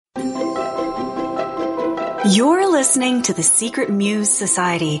You're listening to the Secret Muse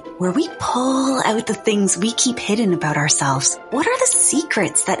Society, where we pull out the things we keep hidden about ourselves. What are the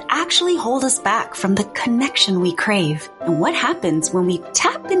secrets that actually hold us back from the connection we crave? And what happens when we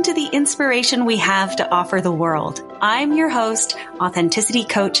tap into the inspiration we have to offer the world? I'm your host, authenticity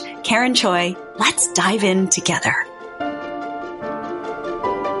coach Karen Choi. Let's dive in together.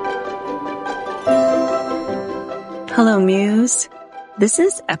 Hello, Muse. This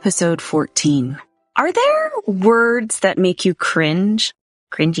is episode 14. Are there words that make you cringe?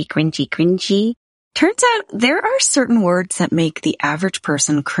 Cringy, cringy, cringy. Turns out there are certain words that make the average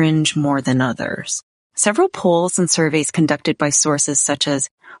person cringe more than others. Several polls and surveys conducted by sources such as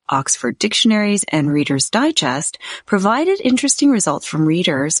Oxford Dictionaries and Reader's Digest provided interesting results from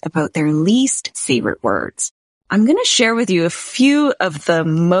readers about their least favorite words. I'm going to share with you a few of the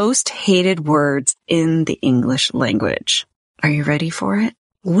most hated words in the English language. Are you ready for it?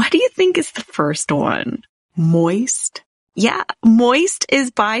 What do you think is the first one? Moist? Yeah, moist is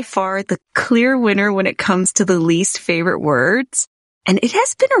by far the clear winner when it comes to the least favorite words. And it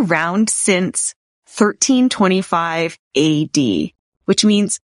has been around since 1325 AD, which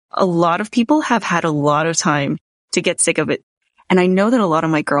means a lot of people have had a lot of time to get sick of it. And I know that a lot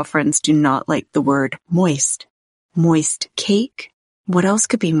of my girlfriends do not like the word moist. Moist cake? What else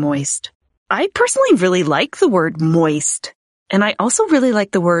could be moist? I personally really like the word moist. And I also really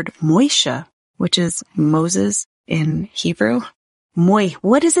like the word Moishe, which is Moses in Hebrew. Moi.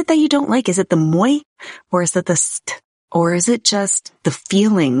 What is it that you don't like? Is it the moi? Or is it the st? Or is it just the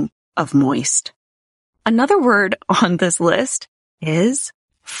feeling of moist? Another word on this list is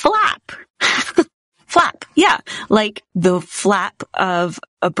flap. Flap. Yeah. Like the flap of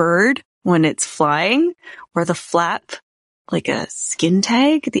a bird when it's flying, or the flap, like a skin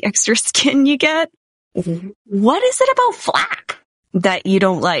tag, the extra skin you get. What is it about flap that you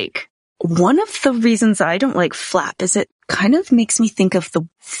don't like? One of the reasons I don't like flap is it kind of makes me think of the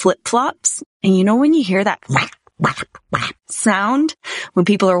flip-flops. And you know when you hear that whap, whap, whap sound when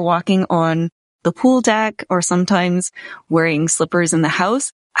people are walking on the pool deck or sometimes wearing slippers in the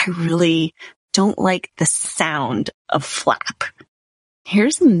house? I really don't like the sound of flap.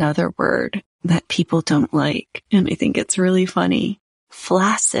 Here's another word that people don't like, and I think it's really funny.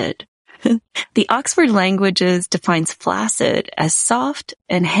 Flaccid. The Oxford Languages defines flaccid as soft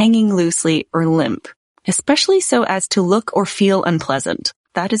and hanging loosely or limp, especially so as to look or feel unpleasant.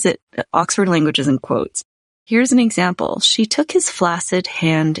 That is it. Oxford Languages in quotes. Here's an example. She took his flaccid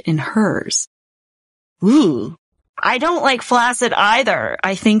hand in hers. Ooh, I don't like flaccid either.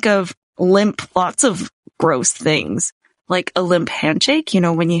 I think of limp, lots of gross things, like a limp handshake. You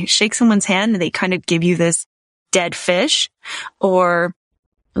know, when you shake someone's hand and they kind of give you this dead fish, or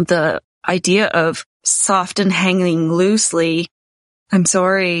the idea of soft and hanging loosely. I'm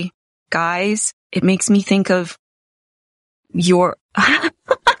sorry, guys. It makes me think of your, I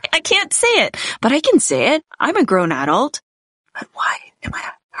can't say it, but I can say it. I'm a grown adult. But why am I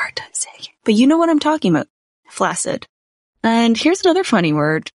hard to say? But you know what I'm talking about. Flaccid. And here's another funny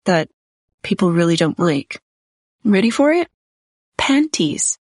word that people really don't like. Ready for it?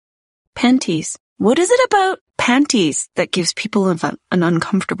 Panties. Panties. What is it about panties that gives people an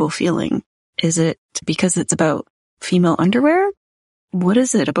uncomfortable feeling? Is it because it's about female underwear? What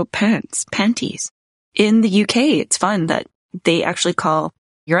is it about pants? Panties. In the UK, it's fun that they actually call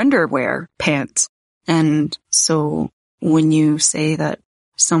your underwear pants. And so when you say that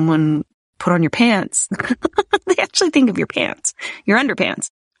someone put on your pants, they actually think of your pants, your underpants.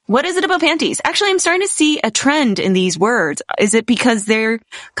 What is it about panties? Actually, I'm starting to see a trend in these words. Is it because they're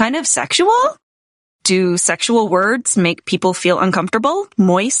kind of sexual? Do sexual words make people feel uncomfortable?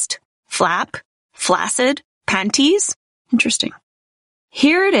 Moist, flap, flaccid, panties? Interesting.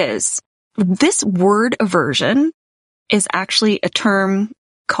 Here it is. This word aversion is actually a term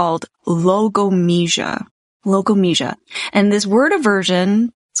called logomnesia. Logomnesia. And this word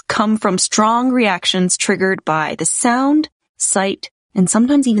aversion come from strong reactions triggered by the sound, sight, and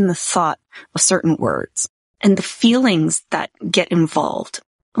sometimes even the thought of certain words and the feelings that get involved.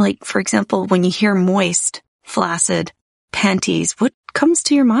 Like, for example, when you hear moist, flaccid, panties, what comes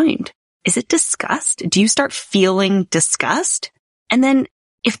to your mind? Is it disgust? Do you start feeling disgust? And then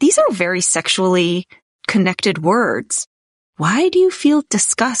if these are very sexually connected words, why do you feel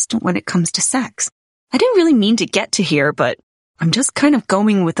disgust when it comes to sex? I didn't really mean to get to here, but I'm just kind of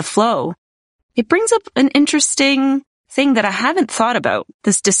going with the flow. It brings up an interesting thing that I haven't thought about,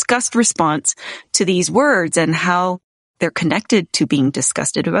 this disgust response to these words and how they're connected to being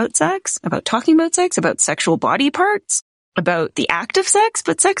disgusted about sex, about talking about sex, about sexual body parts. about the act of sex,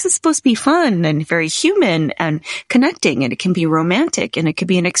 but sex is supposed to be fun and very human and connecting, and it can be romantic and it could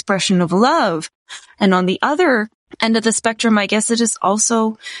be an expression of love. And on the other end of the spectrum, I guess it is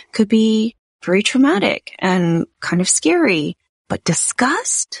also could be very traumatic and kind of scary. But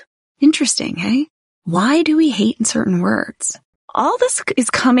disgust? Interesting, hey? Why do we hate in certain words? All this is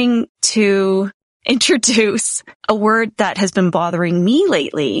coming to introduce a word that has been bothering me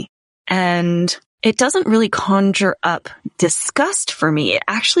lately. And it doesn't really conjure up disgust for me. It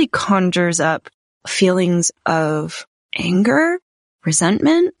actually conjures up feelings of anger,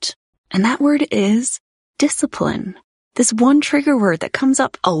 resentment, and that word is discipline. This one trigger word that comes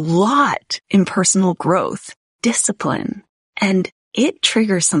up a lot in personal growth, discipline. And it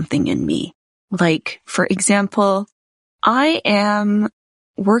triggers something in me. Like, for example, I am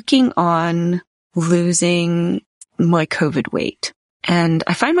working on losing my COVID weight. And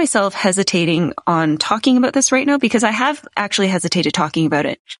I find myself hesitating on talking about this right now because I have actually hesitated talking about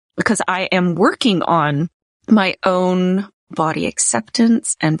it because I am working on my own body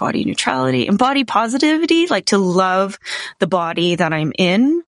acceptance and body neutrality and body positivity, like to love the body that I'm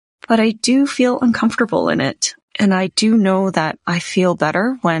in. But I do feel uncomfortable in it. And I do know that I feel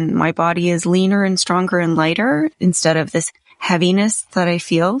better when my body is leaner and stronger and lighter instead of this heaviness that I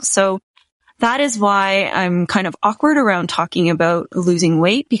feel. So that is why I'm kind of awkward around talking about losing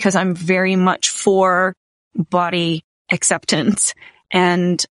weight, because I'm very much for body acceptance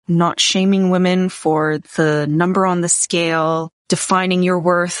and not shaming women for the number on the scale, defining your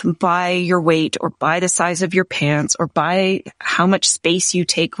worth by your weight or by the size of your pants or by how much space you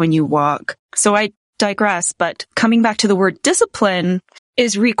take when you walk. So I digress, but coming back to the word discipline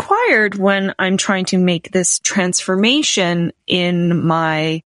is required when I'm trying to make this transformation in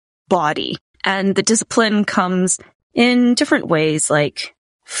my body. And the discipline comes in different ways, like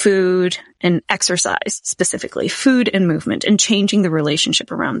food and exercise, specifically food and movement, and changing the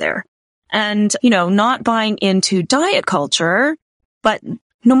relationship around there. And, not buying into diet culture, but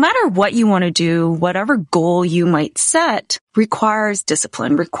no matter what you want to do, whatever goal you might set requires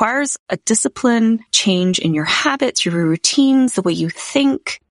discipline, requires a discipline change in your habits, your routines, the way you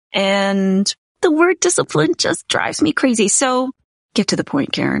think. And the word discipline just drives me crazy. So get to the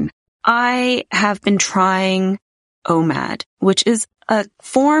point, Karen. I have been trying OMAD, which is a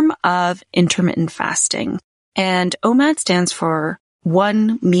form of intermittent fasting. And OMAD stands for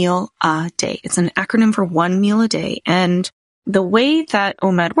 1 meal a day. It's an acronym for 1 meal a day. And the way that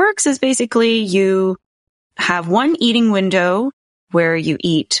OMAD works is basically you have one eating window where you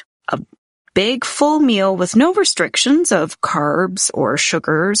eat a big full meal with no restrictions of carbs or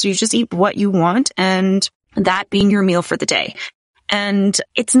sugars. You just eat what you want, and that being your meal for the day. And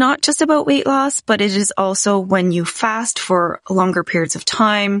it's not just about weight loss, but it is also when you fast for longer periods of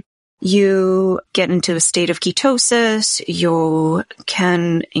time, you get into a state of ketosis, you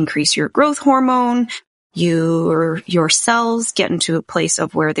can increase your growth hormone, your cells get into a place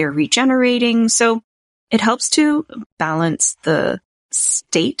of where they're regenerating. So it helps to balance the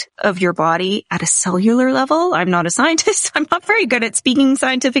state of your body at a cellular level. I'm not a scientist. I'm not very good at speaking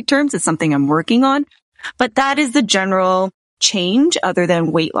scientific terms. It's something I'm working on. But that is the general change other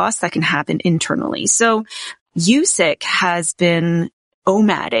than weight loss that can happen internally. So Usyk has been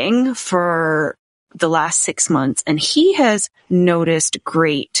OMADing for the last 6 months, and he has noticed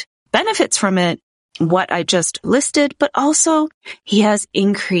great benefits from it, what I just listed, but also he has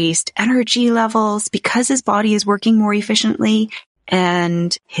increased energy levels because his body is working more efficiently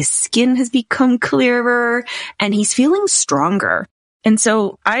and his skin has become clearer and he's feeling stronger. And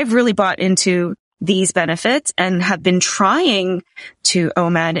so I've really bought into these benefits and have been trying to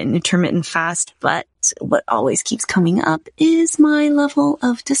OMAD and intermittent fast, but what always keeps coming up is my level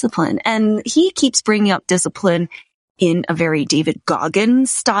of discipline. And he keeps bringing up discipline in a very David Goggins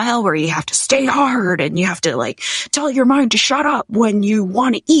style where you have to stay hard and you have to tell your mind to shut up when you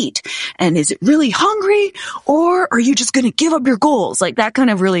want to eat. And is it really hungry, or are you just going to give up your goals? Like that kind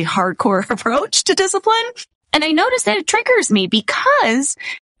of really hardcore approach to discipline. And I noticed that it triggers me because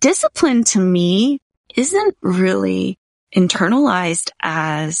discipline to me isn't really internalized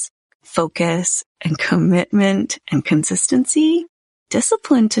as focus and commitment and consistency.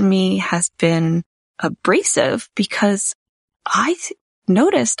 Discipline to me has been abrasive because I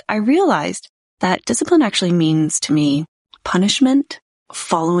realized that discipline actually means to me punishment,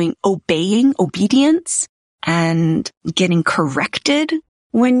 obeying, obedience, and getting corrected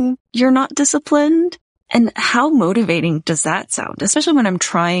when you're not disciplined. And how motivating does that sound? Especially when I'm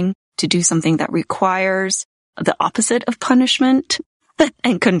trying to do something that requires the opposite of punishment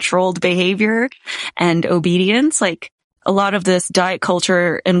and controlled behavior and obedience. Like a lot of this diet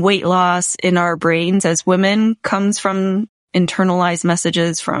culture and weight loss in our brains as women comes from internalized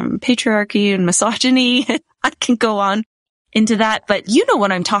messages from patriarchy and misogyny. I can go on into that, but you know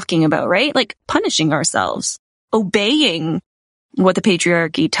what I'm talking about, right? Like punishing ourselves, obeying what the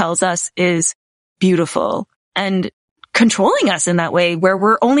patriarchy tells us is beautiful, and controlling us in that way where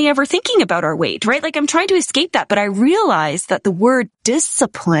we're only ever thinking about our weight, right? Like I'm trying to escape that, but I realize that the word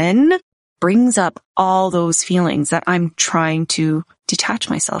discipline brings up all those feelings that I'm trying to detach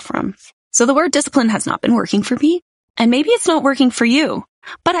myself from. So the word discipline has not been working for me, and maybe it's not working for you,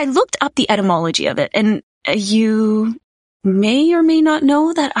 but I looked up the etymology of it, and you may or may not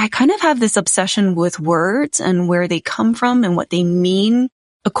know that I kind of have this obsession with words and where they come from and what they mean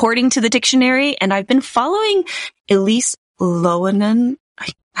according to the dictionary. And I've been following Elise Loehnen. I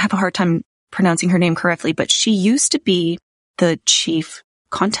have a hard time pronouncing her name correctly, but she used to be the chief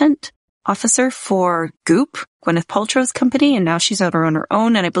content officer for Goop, Gwyneth Paltrow's company, and now she's out on her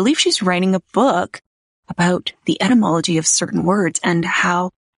own. And I believe she's writing a book about the etymology of certain words and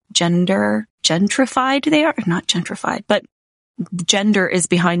how gentrified they are. Not gentrified, but gender is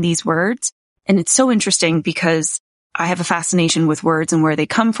behind these words. And it's so interesting because I have a fascination with words and where they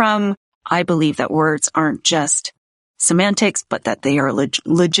come from. I believe that words aren't just semantics, but that they are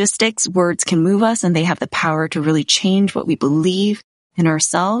logistics. Words can move us, and they have the power to really change what we believe in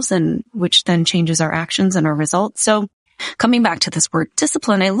ourselves, and which then changes our actions and our results. So coming back to this word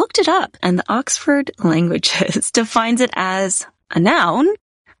discipline, I looked it up, and the Oxford Languages defines it as a noun,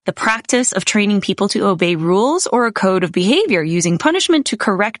 the practice of training people to obey rules or a code of behavior using punishment to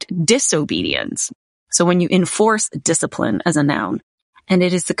correct disobedience. So when you enforce discipline as a noun, and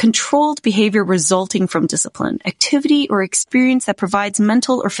it is the controlled behavior resulting from discipline, activity or experience that provides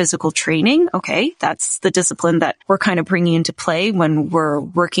mental or physical training. Okay, that's the discipline that we're kind of bringing into play when we're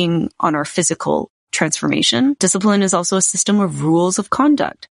working on our physical transformation. Discipline is also a system of rules of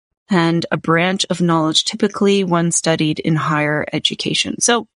conduct and a branch of knowledge, typically one studied in higher education.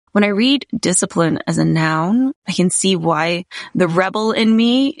 So when I read discipline as a noun, I can see why the rebel in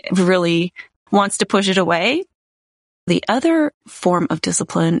me really wants to push it away. The other form of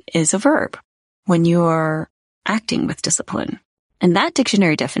discipline is a verb when you are acting with discipline. And that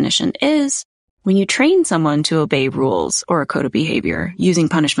dictionary definition is when you train someone to obey rules or a code of behavior using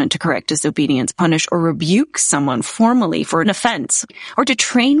punishment to correct disobedience, punish or rebuke someone formally for an offense, or to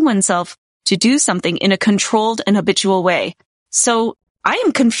train oneself to do something in a controlled and habitual way. So I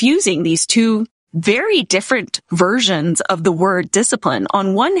am confusing these two very different versions of the word discipline.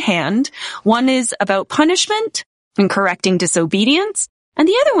 On one hand, one is about punishment and correcting disobedience, and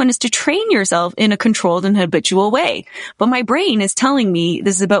the other one is to train yourself in a controlled and habitual way. But my brain is telling me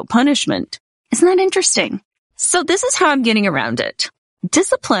this is about punishment. Isn't that interesting? So this is how I'm getting around it.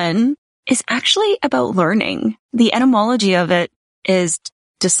 Discipline is actually about learning. The etymology of it is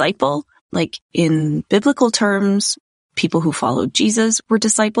disciple. Like in biblical terms, people who followed Jesus were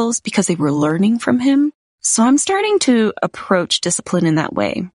disciples because they were learning from him. So I'm starting to approach discipline in that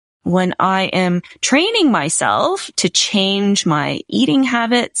way. When I am training myself to change my eating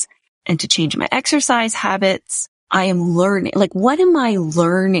habits and to change my exercise habits, I am learning. Like, what am I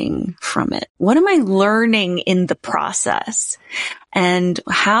learning from it? What am I learning in the process? And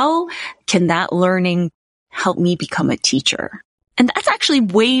how can that learning help me become a teacher? And that's actually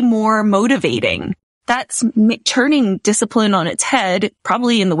way more motivating. That's turning discipline on its head,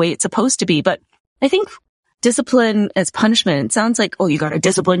 probably in the way it's supposed to be. But I think discipline as punishment sounds like, oh, you got to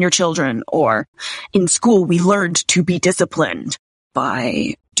discipline your children. Or in school, we learned to be disciplined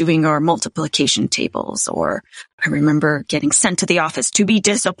by doing our multiplication tables. Or I remember getting sent to the office to be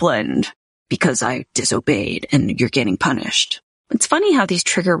disciplined because I disobeyed and you're getting punished. It's funny how these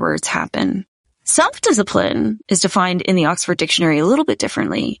trigger words happen. Self-discipline is defined in the Oxford Dictionary a little bit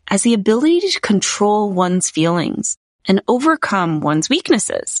differently as the ability to control one's feelings and overcome one's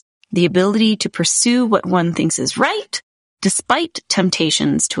weaknesses, the ability to pursue what one thinks is right despite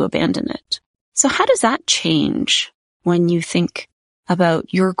temptations to abandon it. So how does that change when you think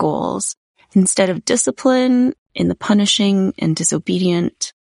about your goals? Instead of discipline in the punishing and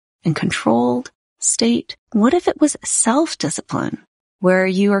disobedient and controlled state, what if it was self-discipline, where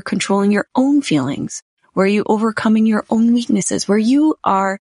you are controlling your own feelings, where you overcoming your own weaknesses, where you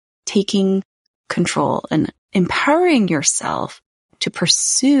are taking control and empowering yourself to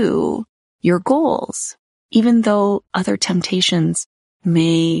pursue your goals, even though other temptations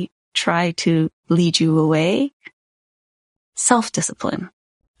may try to lead you away? Self-discipline.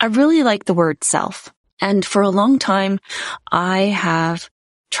 I really like the word self. And for a long time, I have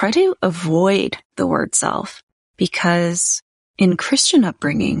tried to avoid the word self because in Christian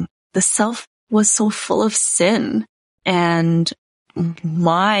upbringing, the self was so full of sin, and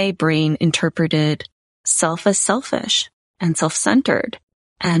my brain interpreted self as selfish. and self-centered.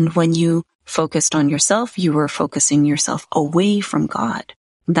 And when you focused on yourself, you were focusing yourself away from God.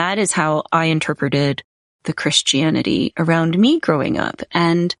 That is how I interpreted the Christianity around me growing up.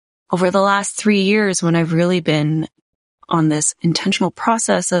 And over the last 3 years, when I've really been on this intentional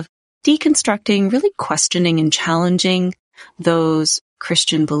process of deconstructing, really questioning and challenging those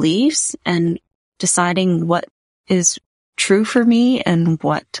Christian beliefs and deciding what is true for me and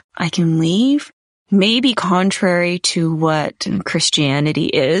what I can leave, maybe contrary to what Christianity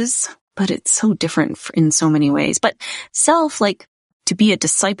is, but it's so different in so many ways. But to be a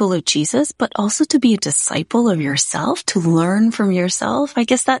disciple of Jesus, but also to be a disciple of yourself, to learn from yourself. I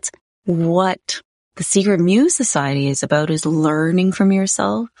guess that's what the Secret Muse Society is about, is learning from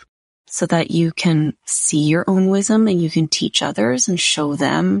yourself so that you can see your own wisdom and you can teach others and show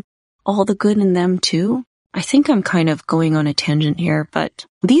them all the good in them too. I think I'm kind of going on a tangent here, but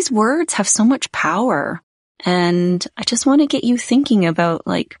these words have so much power. And I just want to get you thinking about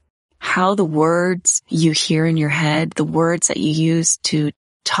how the words you hear in your head, the words that you use to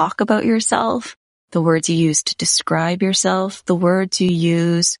talk about yourself, the words you use to describe yourself, the words you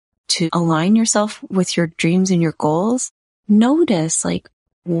use to align yourself with your dreams and your goals. Notice,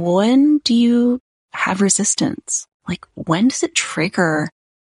 when do you have resistance? When does it trigger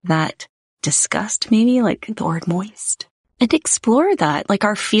that disgust, maybe the word moist? And explore that.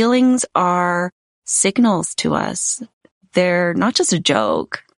 Our feelings are signals to us. They're not just a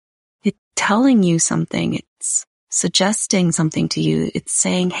joke. It's telling you something. It's suggesting something to you. It's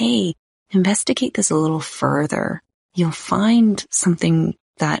saying, hey, investigate this a little further. You'll find something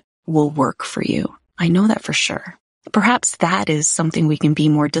that will work for you. I know that for sure. Perhaps that is something we can be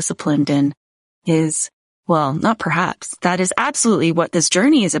more disciplined in not perhaps. That is absolutely what this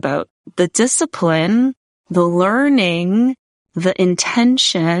journey is about. The discipline, the learning, the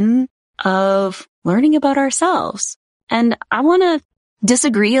intention of learning about ourselves. And I want to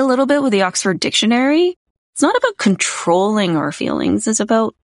disagree a little bit with the Oxford Dictionary. It's not about controlling our feelings. It's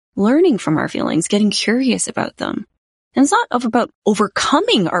about learning from our feelings, getting curious about them. And it's not about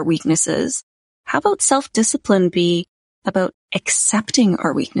overcoming our weaknesses. How about self-discipline be about accepting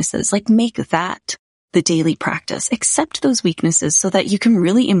our weaknesses? Make that the daily practice. Accept those weaknesses so that you can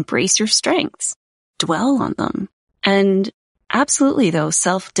really embrace your strengths. Dwell on them. And absolutely, though,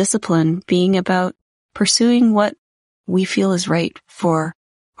 self-discipline being about pursuing what we feel is right for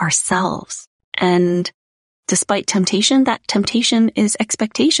ourselves. And despite temptation, that temptation is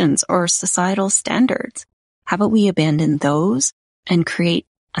expectations or societal standards. How about we abandon those and create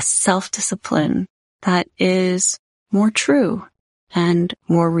a self-discipline that is more true and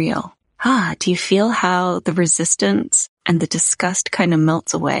more real? Do you feel how the resistance and the disgust kind of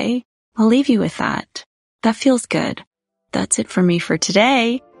melts away? I'll leave you with that. That feels good. That's it for me for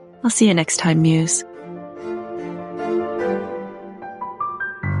today. I'll see you next time, Muse.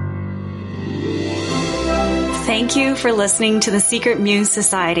 Thank you for listening to the Secret Muse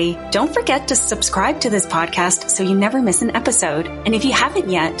Society. Don't forget to subscribe to this podcast so you never miss an episode. And if you haven't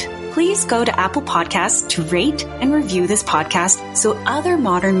yet, please go to Apple Podcasts to rate and review this podcast so other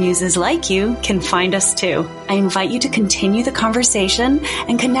modern muses like you can find us too. I invite you to continue the conversation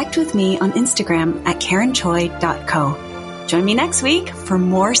and connect with me on Instagram at KarenChoi.co. Join me next week for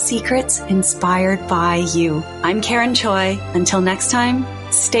more secrets inspired by you. I'm Karen Choi. Until next time,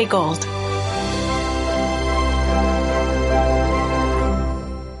 stay gold.